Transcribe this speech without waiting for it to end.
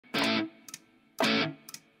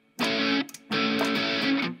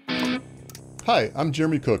Hi, I'm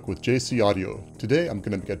Jeremy Cook with JC Audio. Today I'm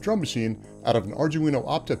going to make a drum machine out of an Arduino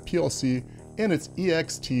Opta PLC and its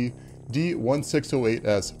EXT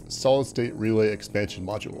D1608S solid-state relay expansion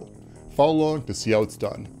module. Follow along to see how it's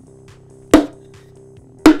done.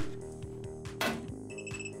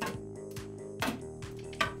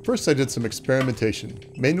 First I did some experimentation,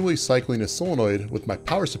 manually cycling a solenoid with my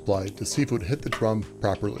power supply to see if it would hit the drum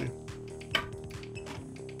properly.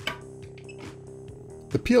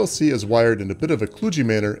 The PLC is wired in a bit of a kludgy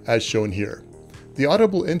manner as shown here. The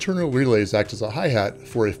audible internal relays act as a hi-hat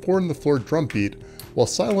for a 4-on-the-floor drum beat, while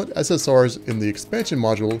silent SSRs in the expansion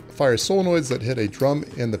module fire solenoids that hit a drum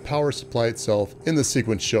and the power supply itself in the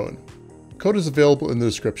sequence shown. Code is available in the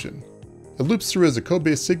description. It loops through as a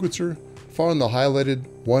code-based sequencer, following the highlighted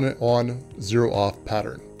 1 on, 0 off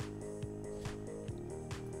pattern.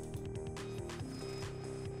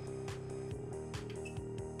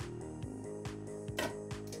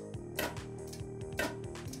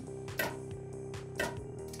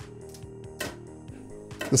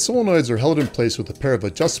 The solenoids are held in place with a pair of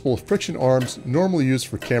adjustable friction arms normally used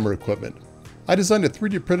for camera equipment. I designed a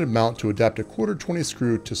 3D printed mount to adapt a 1/4-20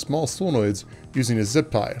 screw to small solenoids using a zip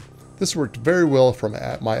tie. This worked very well for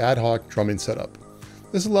my ad hoc drumming setup.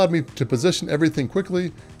 This allowed me to position everything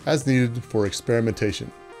quickly as needed for experimentation.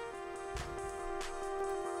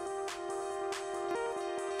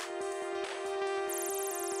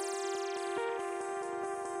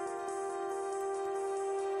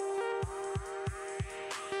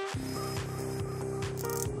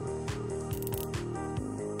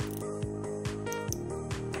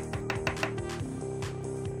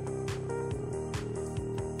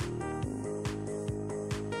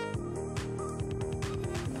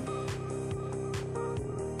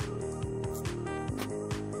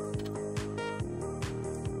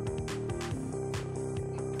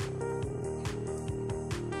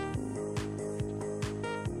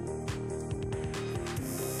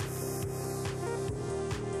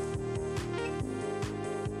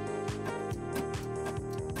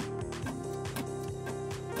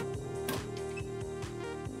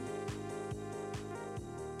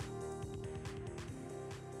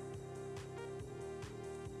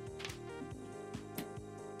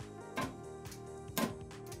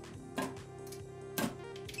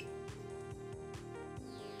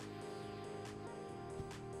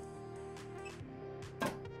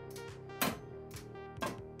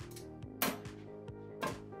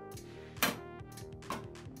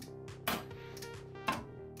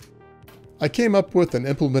 I came up with and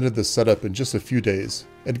implemented this setup in just a few days,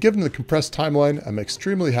 and given the compressed timeline, I'm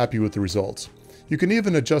extremely happy with the results. You can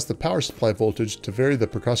even adjust the power supply voltage to vary the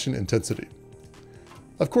percussion intensity.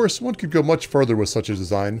 Of course, one could go much further with such a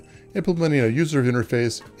design, implementing a user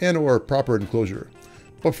interface and/or a proper enclosure.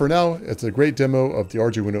 But for now, it's a great demo of the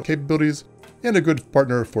Arduino capabilities and a good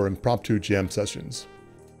partner for impromptu jam sessions.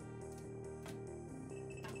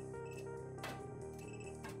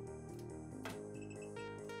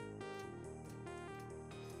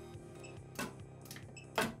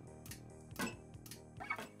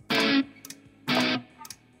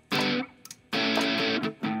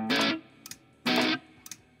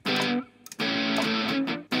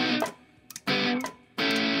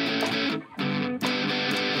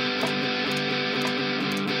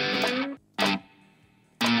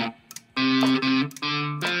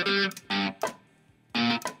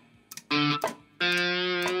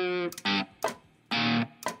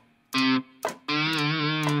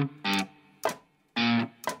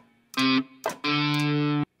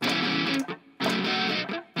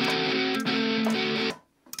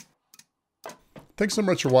 Thanks so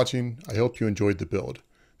much for watching. I hope you enjoyed the build.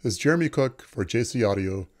 This is Jeremy Cook for JC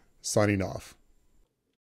Audio, signing off.